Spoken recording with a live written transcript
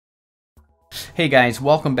Hey guys,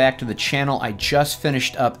 welcome back to the channel. I just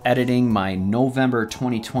finished up editing my November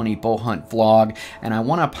 2020 bow hunt vlog, and I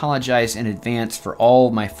want to apologize in advance for all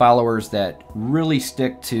my followers that really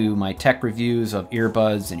stick to my tech reviews of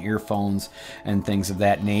earbuds and earphones and things of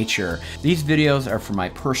that nature. These videos are for my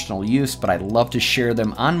personal use, but I'd love to share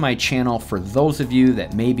them on my channel for those of you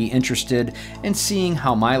that may be interested in seeing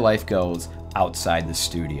how my life goes outside the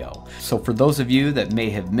studio. So for those of you that may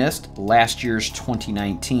have missed last year's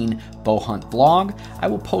 2019 bow hunt vlog, I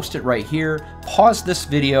will post it right here. Pause this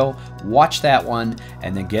video, watch that one,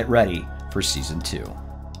 and then get ready for season 2.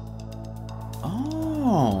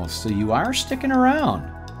 Oh, so you are sticking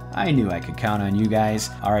around. I knew I could count on you guys.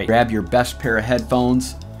 All right, grab your best pair of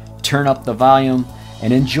headphones, turn up the volume,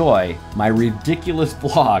 and enjoy my ridiculous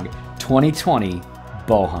vlog 2020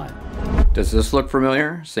 bow hunt. Does this look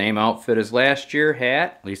familiar? Same outfit as last year,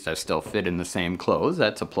 hat. At least I still fit in the same clothes.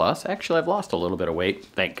 That's a plus. Actually, I've lost a little bit of weight,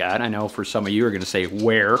 thank God. I know for some of you are gonna say,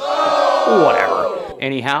 where? Whatever.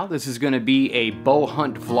 Anyhow, this is gonna be a bow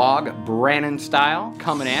hunt vlog, Brannon style,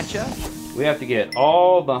 coming at you. We have to get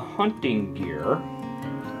all the hunting gear,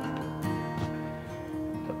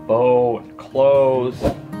 the bow and clothes,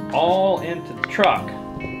 all into the truck.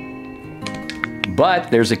 But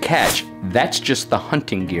there's a catch. That's just the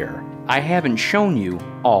hunting gear. I haven't shown you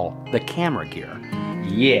all the camera gear.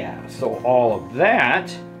 Yeah, so all of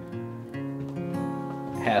that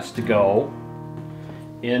has to go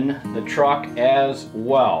in the truck as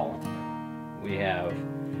well. We have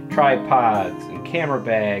tripods and camera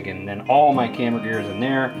bag, and then all my camera gear is in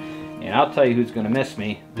there. And I'll tell you who's gonna miss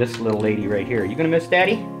me. This little lady right here. You gonna miss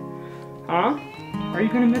Daddy? Huh? Are you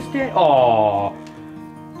gonna miss Daddy? Aw,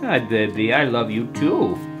 hi baby, I love you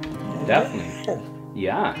too. Definitely.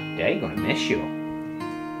 Yeah, Daddy gonna miss you.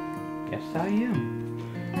 Yes, I am.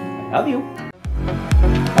 I love you.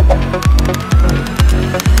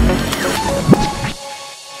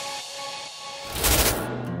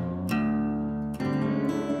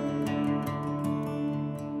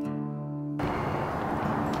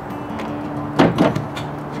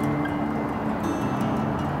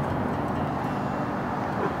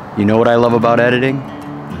 You know what I love about editing?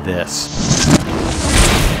 This.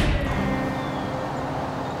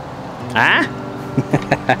 Huh?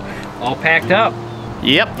 All packed up.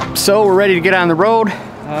 Yep, so we're ready to get on the road.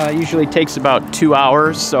 Usually takes about 2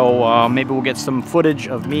 hours, so maybe we'll get some footage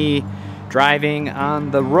of me driving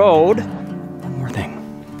on the road. One more thing.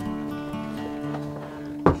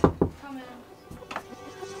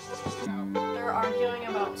 They're arguing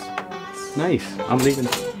about sports. Nice, I'm leaving.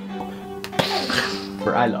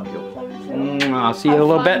 For I love you. I'll see you in a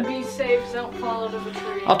little bit. Be safe, don't fall out of a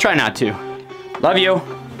tree. I'll try not to. Love you.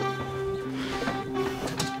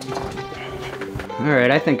 All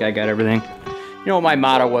right, I think I got everything. You know what my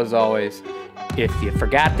motto was always? If you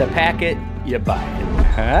forgot to pack it, you buy it.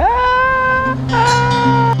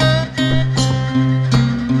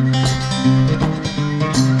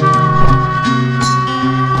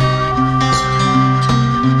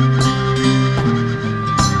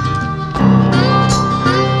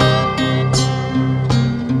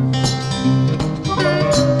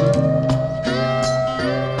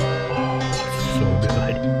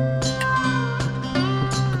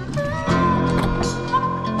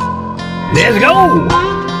 Let's go!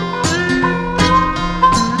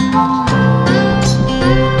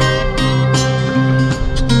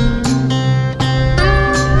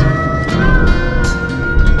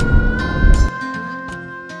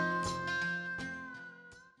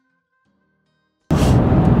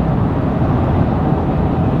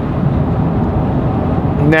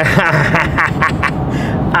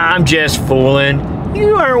 I'm just fooling.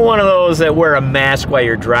 You aren't one of those that wear a mask while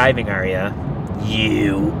you're driving, are you?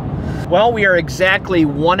 You. Well, we are exactly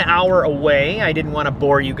 1 hour away. I didn't want to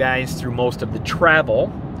bore you guys through most of the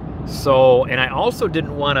travel. So, and I also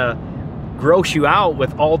didn't want to gross you out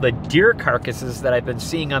with all the deer carcasses that I've been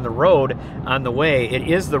seeing on the road on the way. It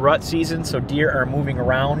is the rut season, so deer are moving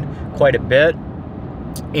around quite a bit.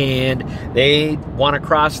 And they want to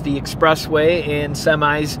cross the expressway, and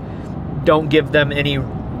semis don't give them any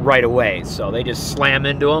right away. So they just slam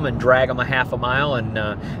into them and drag them a half a mile. And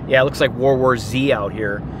yeah, it looks like World War Z out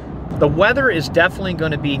here. The weather is definitely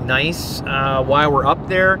going to be nice while we're up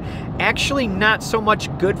there. Actually, not so much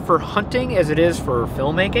good for hunting as it is for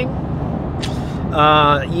filmmaking.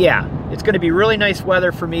 Yeah, it's going to be really nice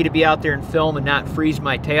weather for me to be out there and film and not freeze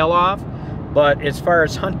my tail off. But as far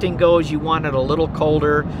as hunting goes, you want it a little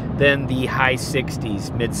colder than the high 60s,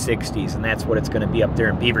 mid 60s, and that's what it's going to be up there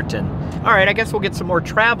in Beaverton. All right, I guess we'll get some more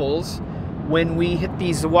travels when we hit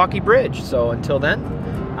the Milwaukee Bridge. So until then,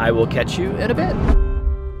 I will catch you in a bit.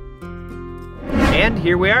 And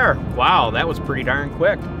here we are. Wow, that was pretty darn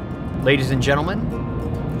quick. Ladies and gentlemen,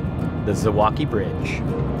 the Zilwaukee Bridge.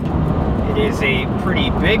 It is a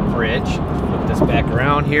pretty big bridge. Flip this back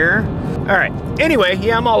around here. All right, anyway,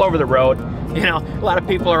 yeah, I'm all over the road. You know, a lot of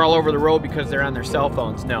people are all over the road because they're on their cell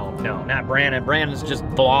phones. No, not Brannon. Brannon's just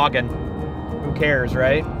vlogging. Who cares,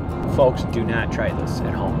 right? Folks, do not try this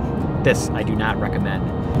at home. This I do not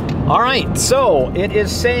recommend. All right, so it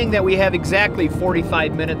is saying that we have exactly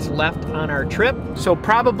 45 minutes left on our trip. So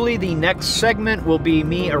probably the next segment will be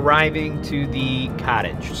me arriving to the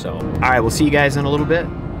cottage. So, all right, we'll see you guys in a little bit.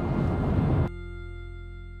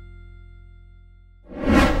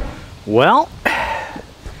 Well,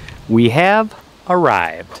 we have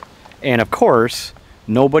arrived. And of course,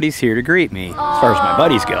 nobody's here to greet me as far as my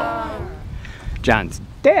buddies go. John's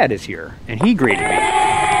dad is here, and he greeted me.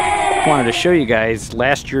 Wanted to show you guys,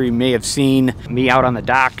 last year you may have seen me out on the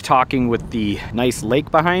dock talking with the nice lake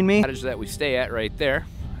behind me. Cottage that we stay at right there.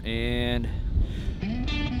 And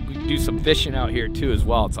we do some fishing out here too as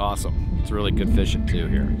well. It's awesome. It's really good fishing too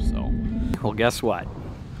here, so. Well, guess what?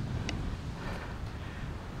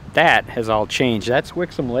 That has all changed. That's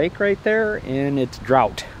Wixom Lake right there, and it's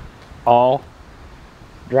drought. All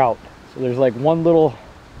drought. So there's like one little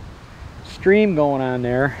stream going on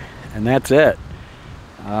there, and that's it.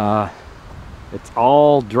 It's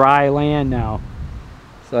all dry land now.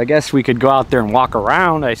 So I guess we could go out there and walk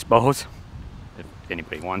around, I suppose, if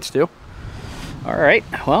anybody wants to. All right,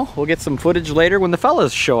 well, we'll get some footage later when the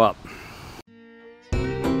fellas show up. What are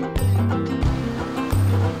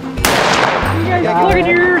you guys looking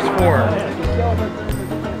at yours for?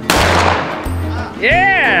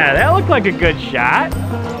 Yeah, that looked like a good shot.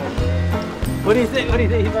 What do you think? What do you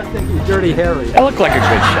think? He must think he's Dirty Harry. That looked like a good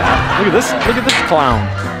shot. Look at this. Look at this clown.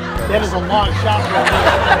 That is a long shot right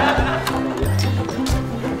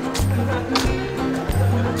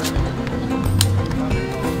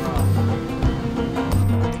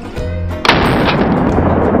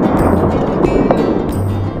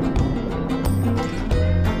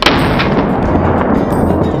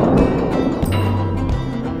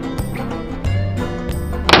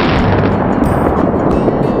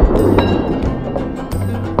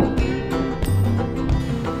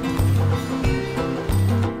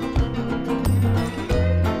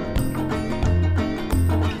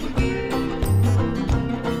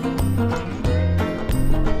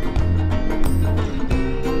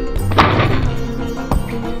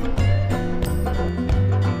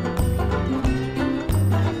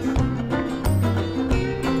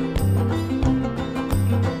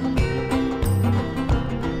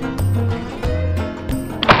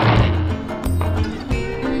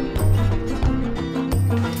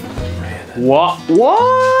What?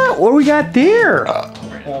 What? What do we got there?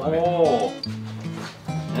 Oh,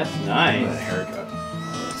 that's nice.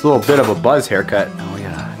 It's a little bit of a buzz haircut. Oh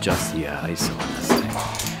yeah, adjust the ISO on this thing.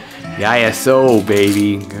 The ISO,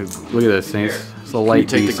 baby. Look at this thing. It's a light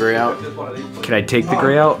Can you take piece. the gray out? Can I take the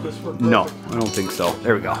gray out? No, I don't think so.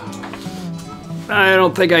 There we go. I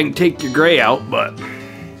don't think I can take your gray out, but...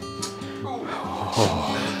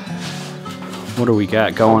 Oh. What do we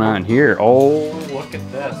got going on here? Oh, look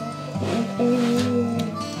at this.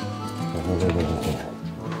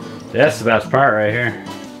 That's the best part right here.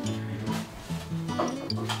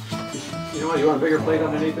 You know what? You want a bigger plate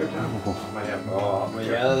underneath there, Tom? Might have. Oh,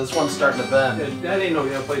 yeah, this one's starting to bend. That ain't no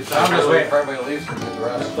plate. I'm just waiting for everybody to leave for the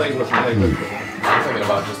rest. Plate was I'm thinking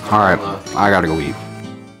about just... Alright, I gotta go eat.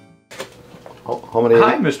 How many?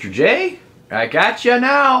 Hi, Mr. J. I got you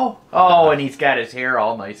now. Oh, and he's got his hair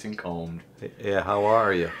all nice and combed. Yeah, how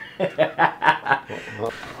are you?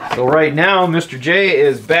 So right now, Mr. J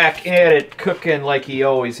is back at it, cooking like he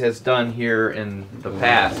always has done here in the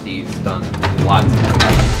past. He's done lots of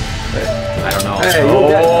I don't know. Hey,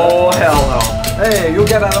 oh, hell no. Hey, you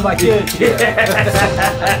get out of my kitchen.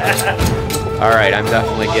 All right, I'm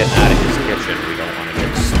definitely getting out of his kitchen. We don't want to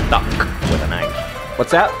get stuck with a knife.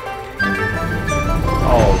 What's that?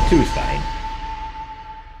 Oh, two's fine.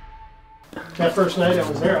 That first night I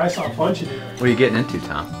was there, I saw a bunch of deer. What are you getting into,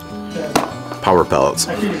 Tom? Power pellets.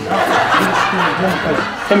 I figured it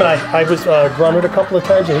out. Him and I was grunted a couple of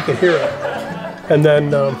times and he could hear it. And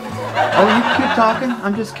then... Oh, you keep talking.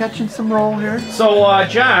 I'm just catching some roll here. So,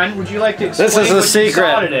 John, would you like to explain This is a what you saw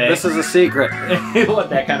secret. today? This is a secret. What,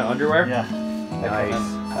 that kind of underwear? Yeah. Nice.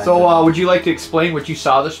 So, would you like to explain what you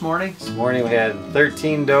saw this morning? This morning we had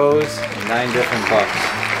 13 does and 9 different bucks.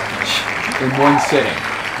 In one sitting.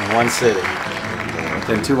 In one sitting.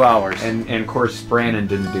 Within 2 hours. And of course, Brannon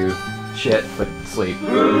didn't do shit but sleep.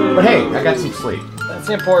 But hey, I got some sleep. That's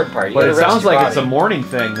the important part. You But gotta it rest sounds your like it's a body. morning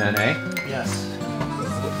thing then, eh? Yes.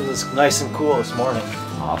 It was nice and cool this morning.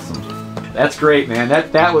 Awesome. That's great, man.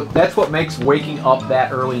 That's what makes waking up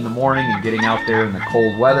that early in the morning and getting out there in the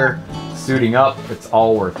cold weather, suiting up, it's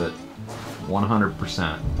all worth it.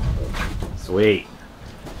 100%. Sweet.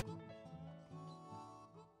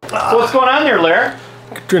 So what's going on there, Larry?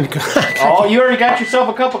 Oh, you already got yourself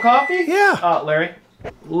a cup of coffee? Yeah. Larry,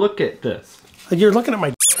 look at this. You're looking at my...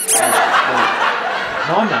 No,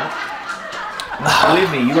 I'm not.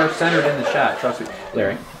 Believe me, you are centered in the shot. Trust me.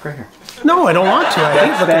 Larry, right here. No, I don't want to. I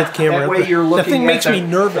hate looking at the camera. That way you're looking the thing makes me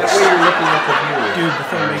nervous. That way you're looking at the viewer. Dude, the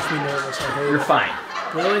thing makes me nervous. I hate You're it. fine.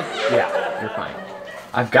 Really? Yeah, you're fine.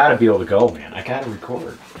 I've got to be able to go, man. I got to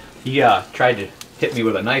record. He tried to hit me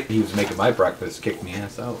with a knife. He was making my breakfast, kicked me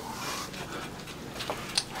ass out.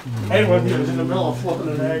 Hey, when he was in the middle of flipping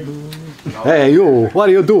an egg. Hey, you, what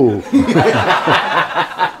do you do?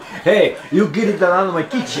 Hey, you get it out of my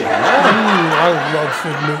kitchen. I love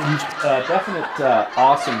Fig Newtons. Definite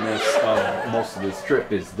awesomeness of most of this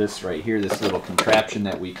trip is this right here, this little contraption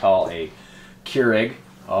that we call a Keurig.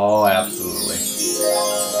 Oh, absolutely.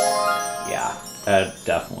 Yeah, that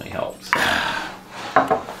definitely helps.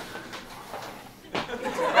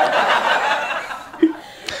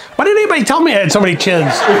 Why didn't anybody tell me I had so many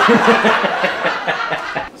chins?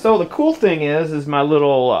 So the cool thing is my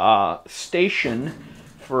little station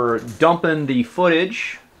for dumping the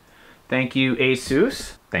footage. Thank you,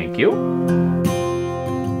 Asus. Thank you.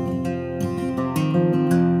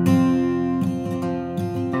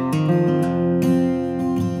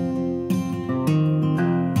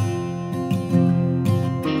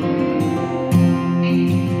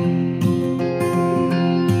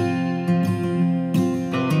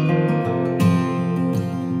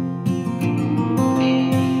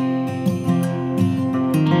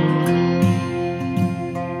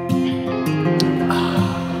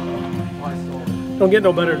 Don't get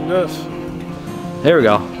no better than this. There we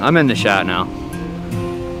go. I'm in the shot now.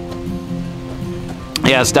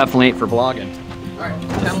 Yeah, it's definitely for vlogging. All right,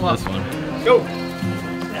 channel up. This one. Go.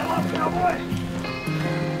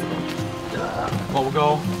 Well,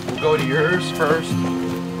 we'll go to yours first,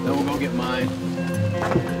 then we'll go get mine.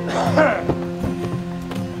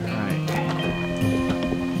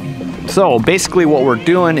 So basically what we're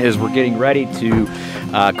doing is we're getting ready to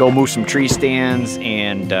go move some tree stands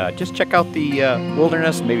and just check out the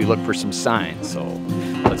wilderness, maybe look for some signs. So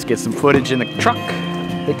let's get some footage in the truck.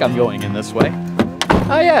 I think I'm going in this way.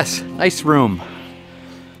 Oh yes, nice room.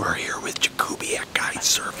 We're here with diGGity Guide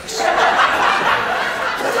Service.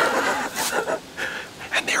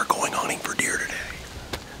 And they're going hunting for deer today.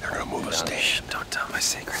 They're gonna move a station. Don't tell my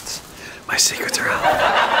secrets. My secrets are out.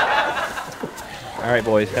 All right,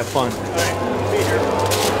 boys, have fun. All right, be here.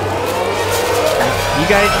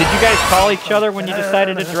 Did you guys call each other when you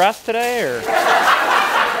decided to dress today, or?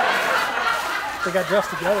 They got dressed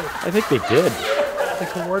together. I think they did. They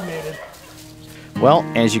coordinated. Well,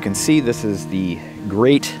 as you can see, this is the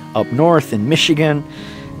great up north in Michigan,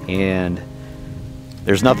 and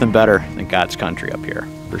there's nothing better than God's country up here,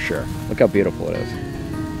 for sure. Look how beautiful it is.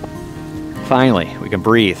 Finally, we can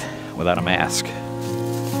breathe without a mask.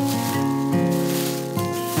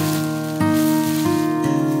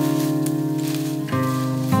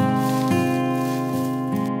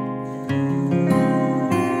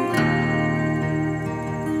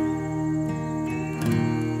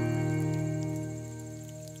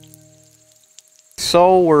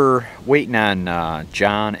 So we're waiting on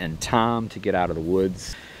John and Tom to get out of the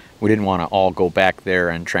woods. We didn't want to all go back there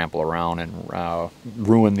and trample around and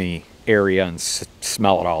ruin the area and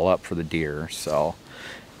smell it all up for the deer. So,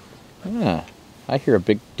 yeah, I hear a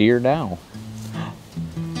big deer now.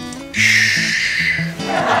 Shh.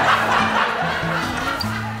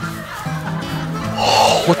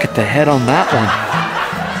 Oh, look at the head on that one.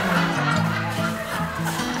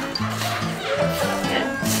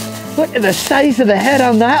 Look at the size of the head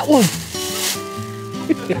on that one.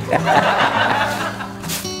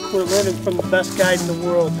 We're learning from the best guide in the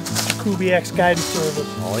world, diGGity Guidance Service.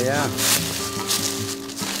 Oh yeah.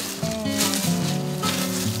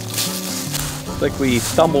 Looks like we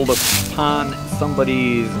stumbled upon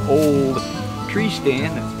somebody's old tree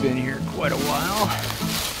stand that's been here quite a while.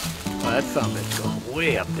 Well, that son of a bitch goes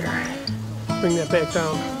way up there. Bring that back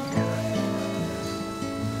down.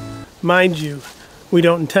 Mind you, we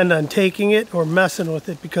don't intend on taking it or messing with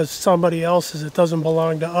it because somebody else's. It doesn't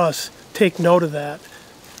belong to us. Take note of that.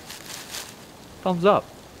 Thumbs up.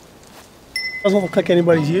 Doesn't look like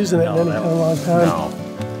anybody's using it in a long time. No.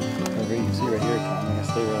 You can see right here, Tom. I'm gonna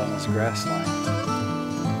stay right on this grass line.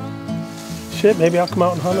 Shit, maybe I'll come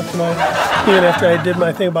out and hunt it tonight. Even after I did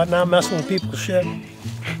my thing about not messing with people's shit.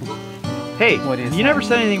 Hey, you never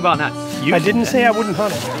said anything about not using I didn't it. say I wouldn't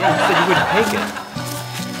hunt it. Yeah, you said you wouldn't take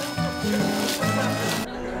it.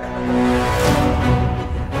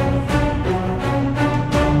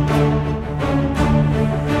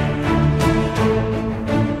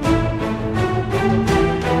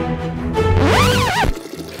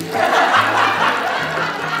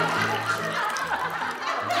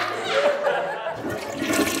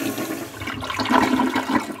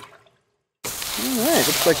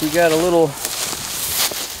 Looks like we got a little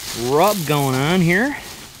rub going on here.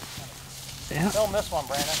 Yeah. Don't miss one,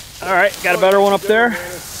 Brandon. All right, got a better one up there.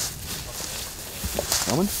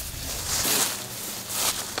 Coming.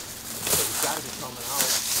 He's got to be coming out.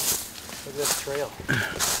 Look at this trail.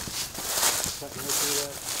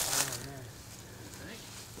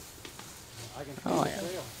 Oh, yeah.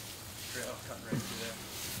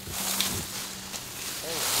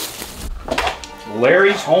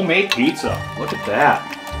 Larry's homemade pizza. Look at that.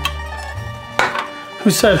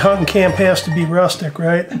 Who said hunting camp has to be rustic,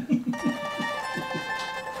 right?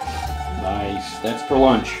 Nice. That's for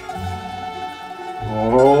lunch.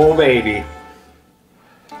 Oh, baby.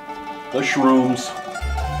 The shrooms.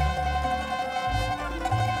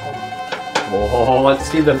 Oh,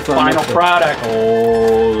 let's see the final product.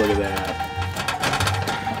 Oh, look at that.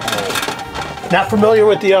 Not familiar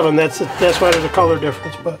with the oven. That's why there's a color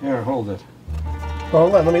difference. But Here, hold it. well,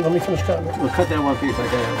 let me finish cutting it. We'll cut that one piece. I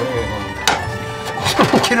got it.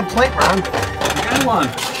 Get a plate, Ron. Got one.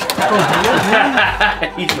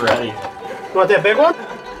 He's ready. You want that big one?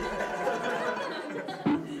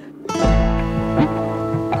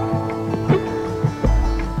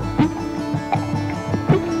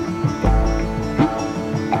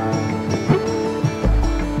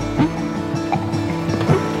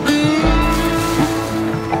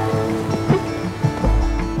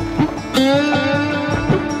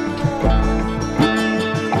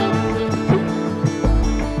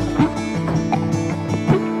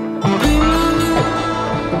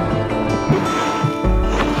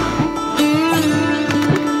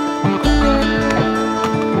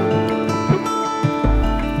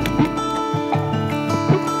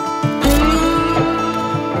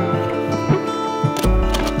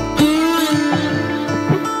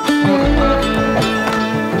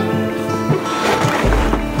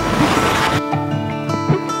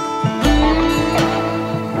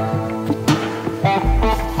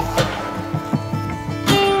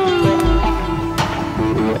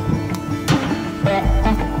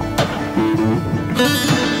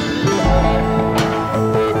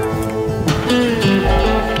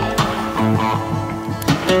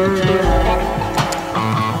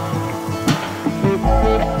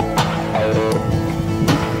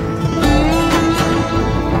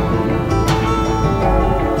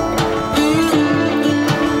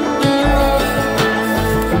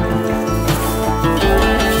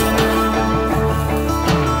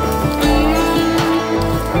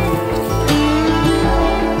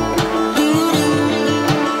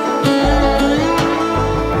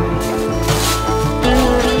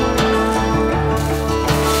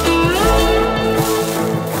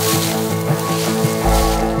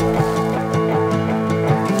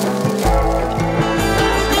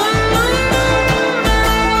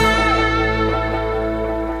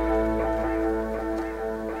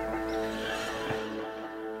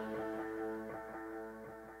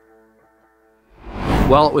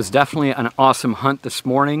 Well, it was definitely an awesome hunt this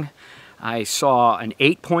morning. I saw an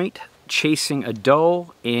 8-point chasing a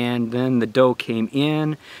doe, and then the doe came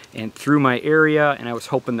in and through my area, and I was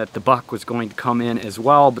hoping that the buck was going to come in as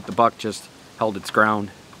well, but the buck just held its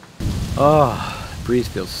ground. Oh, the breeze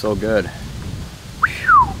feels so good.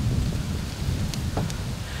 Whew.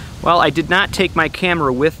 Well, I did not take my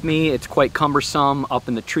camera with me. It's quite cumbersome up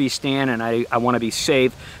in the tree stand, and I want to be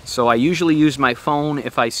safe. So I usually use my phone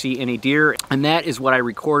if I see any deer, and that is what I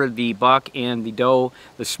recorded the buck and the doe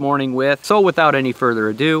this morning with. So without any further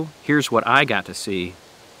ado, here's what I got to see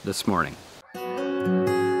this morning.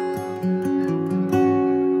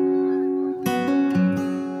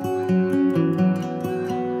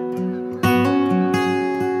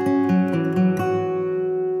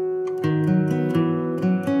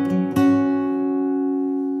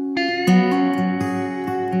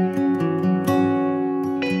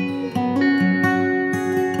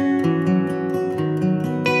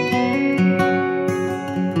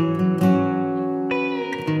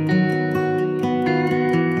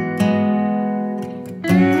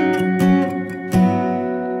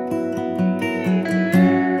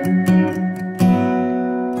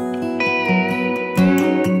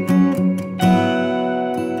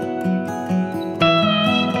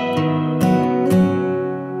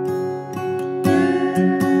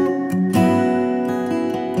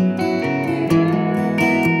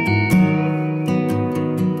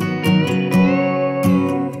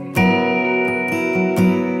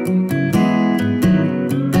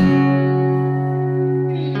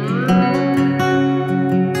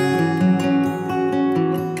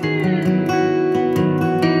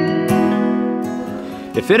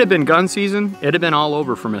 If it had been gun season, it'd have been all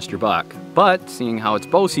over for Mr. Buck. But seeing how it's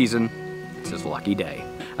bow season, it's his lucky day.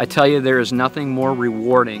 I tell you, there is nothing more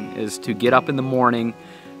rewarding is to get up in the morning,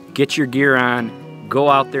 get your gear on, go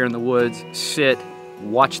out there in the woods, sit,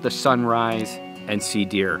 watch the sunrise, and see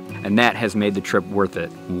deer. And that has made the trip worth it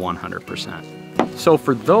 100%. So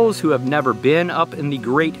for those who have never been up in the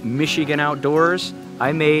great Michigan outdoors,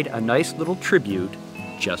 I made a nice little tribute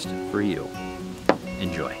just for you.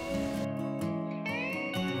 Enjoy.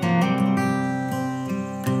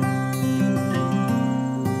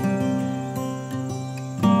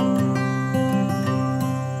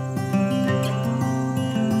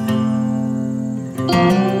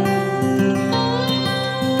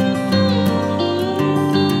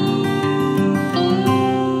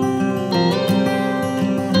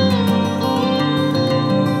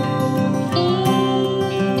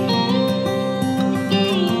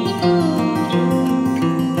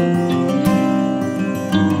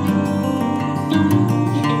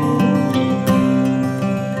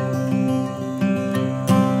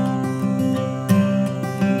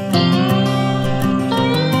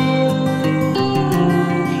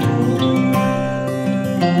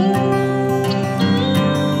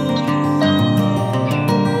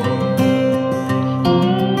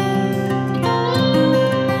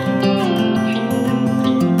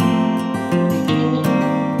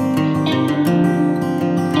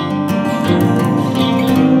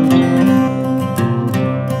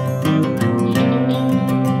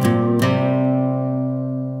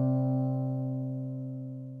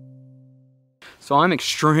 So I'm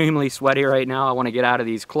extremely sweaty right now. I want to get out of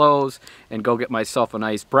these clothes and go get myself a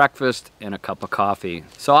nice breakfast and a cup of coffee.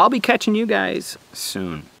 So I'll be catching you guys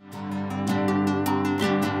soon.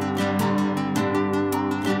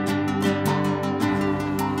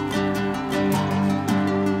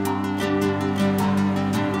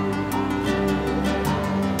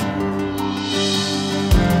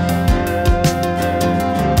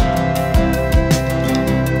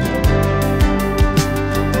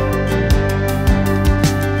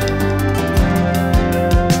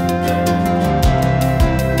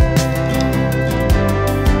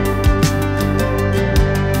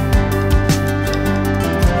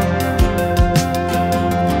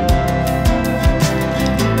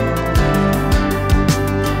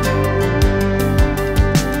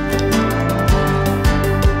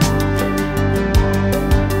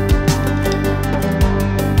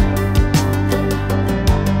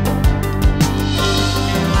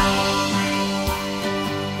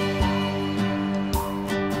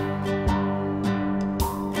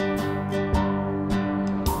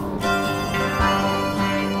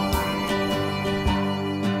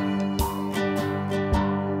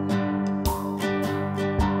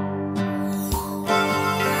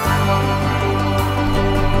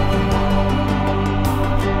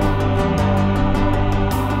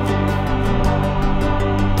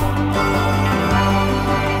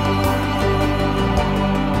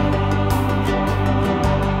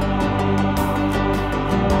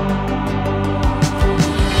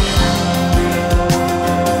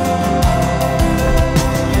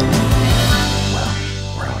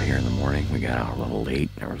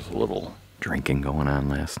 There was a little drinking going on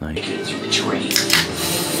last night.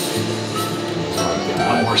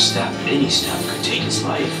 One more step, any step could take his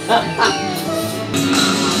life.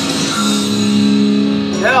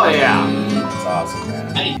 Hell yeah! That's awesome,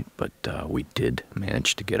 man. But we did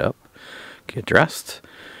manage to get up, get dressed,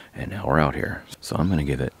 and now we're out here. So I'm gonna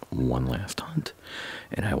give it one last hunt,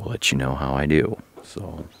 and I will let you know how I do.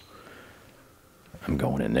 So I'm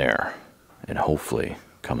going in there, and hopefully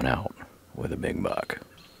coming out with a big buck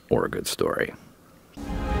or a good story.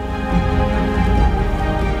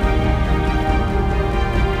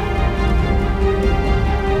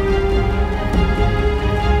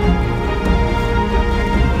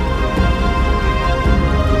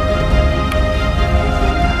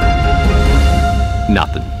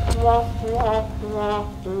 Nothing.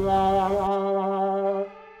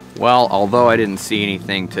 Well, although I didn't see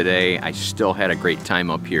anything today, I still had a great time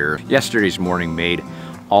up here. Yesterday's morning made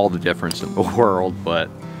all the difference in the world, but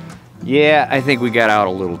yeah, I think we got out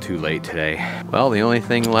a little too late today. Well, the only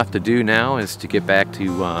thing left to do now is to get back to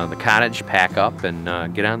the cottage, pack up,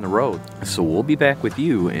 and get on the road. So we'll be back with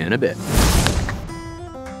you in a bit.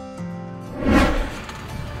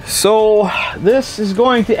 So this is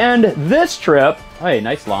going to end this trip. Hey,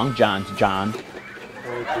 nice long johns, John.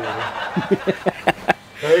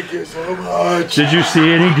 Thank you so much. Did you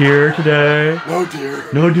see any deer today? No deer.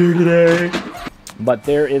 No deer today. But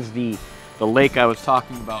there is the lake I was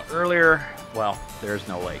talking about earlier. Well, there's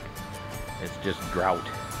no lake. It's just drought.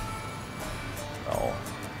 So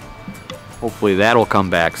hopefully that'll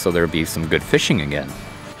come back so there'll be some good fishing again.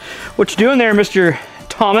 What you doing there, Mr.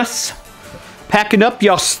 Thomas? Packing up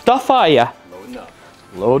your stuff, are ya? Loading up.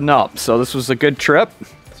 Loading up. So this was a good trip.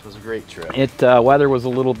 This was a great trip. Weather was a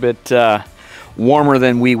little bit warmer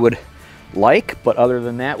than we would like, but other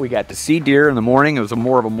than that, we got to see deer in the morning. It was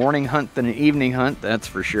more of a morning hunt than an evening hunt, that's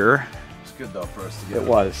for sure. It's good though for us to get. It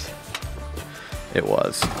was. It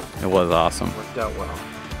was. It was awesome. Worked out well.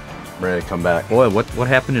 I'm ready to come back. Boy, what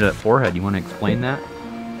happened to that forehead? You want to explain that?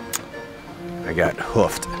 I got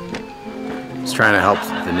hoofed. I was trying to help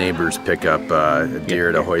the neighbors pick up a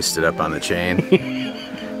deer to hoist it up on the chain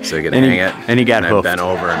so they could hang it. And he got hoofed. I bent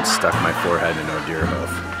over and stuck my forehead into a deer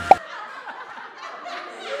hoof.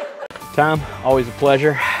 Tom, always a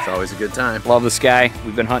pleasure. It's always a good time. Love this guy.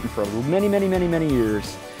 We've been hunting for many, many, many, many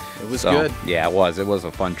years. It was good. Yeah, it was. It was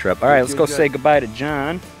a fun trip. All right, let's go say goodbye to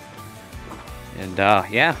John. And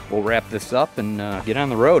yeah, we'll wrap this up and get on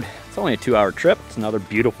the road. It's only a 2-hour trip. It's another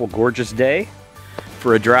beautiful, gorgeous day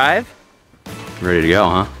for a drive. Ready to go,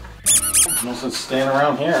 huh? No sense staying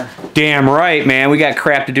around here. Damn right, man. We got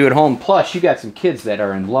crap to do at home. Plus, you got some kids that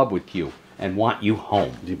are in love with you and want you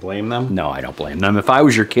home. Do you blame them? No, I don't blame them. If I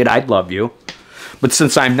was your kid, I'd love you. But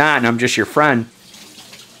since I'm not and I'm just your friend,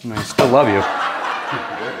 I still love you.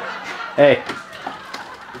 Hey,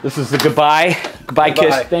 this is the goodbye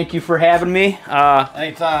kiss. Thank you for having me.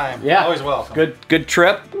 Anytime. Yeah. Always welcome. Good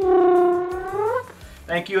trip.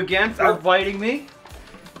 Thank you again for inviting me.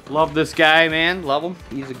 Love this guy, man. Love him.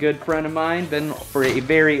 He's a good friend of mine. Been for a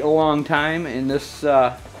very long time, and this is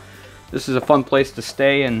a fun place to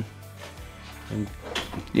stay and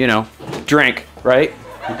you know, drink, right?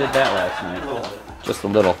 We did that last night. A little bit. Just a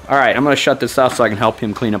little. All right, I'm gonna shut this off so I can help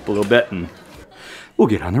him clean up a little bit, and we'll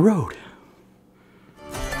get on the road.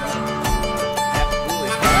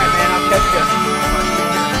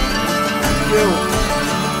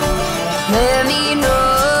 Let me know,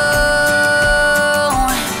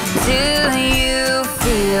 do you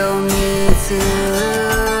feel me too?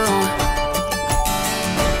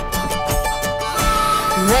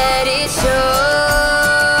 Let it show,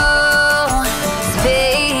 'cause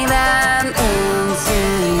babe, I'm into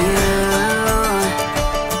you.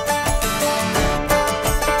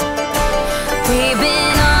 We've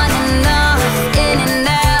been on and off, in and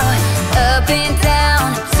out, up and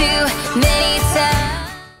down, too many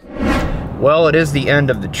times. Well, it is the end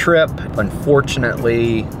of the trip.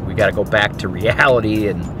 Unfortunately, we got to go back to reality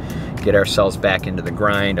and get ourselves back into the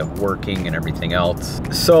grind of working and everything else.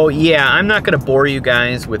 So yeah, I'm not going to bore you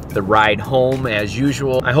guys with the ride home as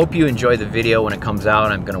usual. I hope you enjoy the video when it comes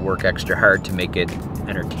out. I'm going to work extra hard to make it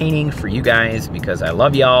entertaining for you guys because I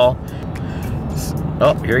love y'all.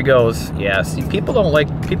 Oh, here he goes. Yeah, see, people don't like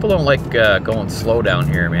going slow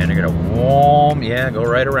down here, man. They're gonna go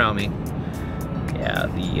right around me. Yeah,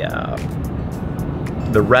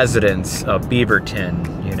 the residents of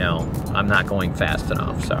Beaverton, you know, I'm not going fast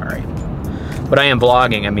enough, sorry. But I am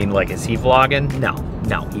vlogging. I mean, like, is he vlogging?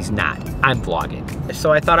 No, he's not. I'm vlogging.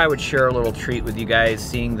 So I thought I would share a little treat with you guys,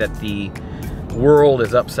 seeing that the world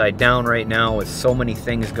is upside down right now with so many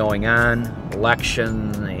things going on,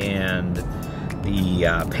 election and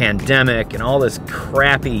the pandemic and all this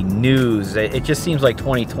crappy news. It just seems like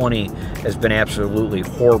 2020 has been absolutely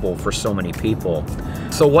horrible for so many people.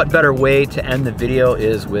 So what better way to end the video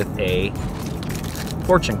is with a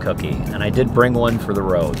fortune cookie, and I did bring one for the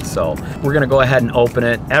road. So we're gonna go ahead and open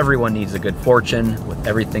it. Everyone needs a good fortune with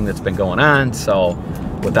everything that's been going on. So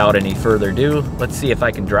without any further ado, let's see if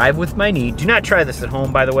I can drive with my knee. Do not try this at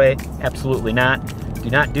home, by the way. Absolutely not. Do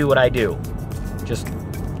not do what I do. Just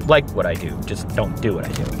like what I do. Just don't do what I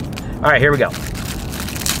do. All right, here we go.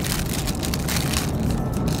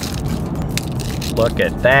 Look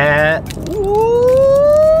at that. Ooh.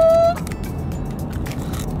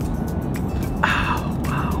 Oh,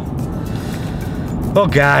 wow. Oh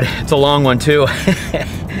God, it's a long one too.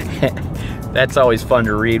 That's always fun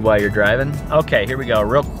to read while you're driving. Okay, here we go,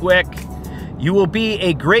 real quick. You will be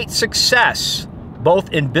a great success,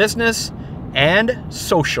 both in business and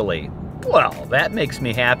socially. Well, that makes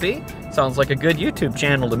me happy. Sounds like a good YouTube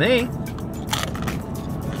channel to me.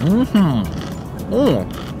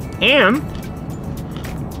 And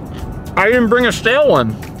I didn't bring a stale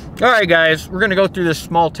one. All right, guys, we're gonna go through this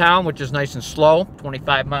small town, which is nice and slow,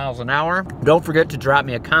 25 miles an hour. Don't forget to drop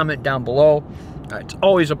me a comment down below. It's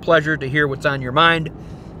always a pleasure to hear what's on your mind.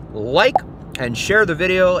 Like and share the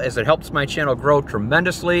video as it helps my channel grow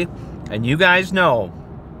tremendously. And you guys know,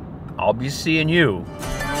 I'll be seeing you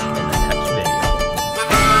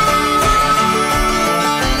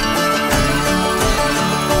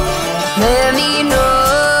Let me know.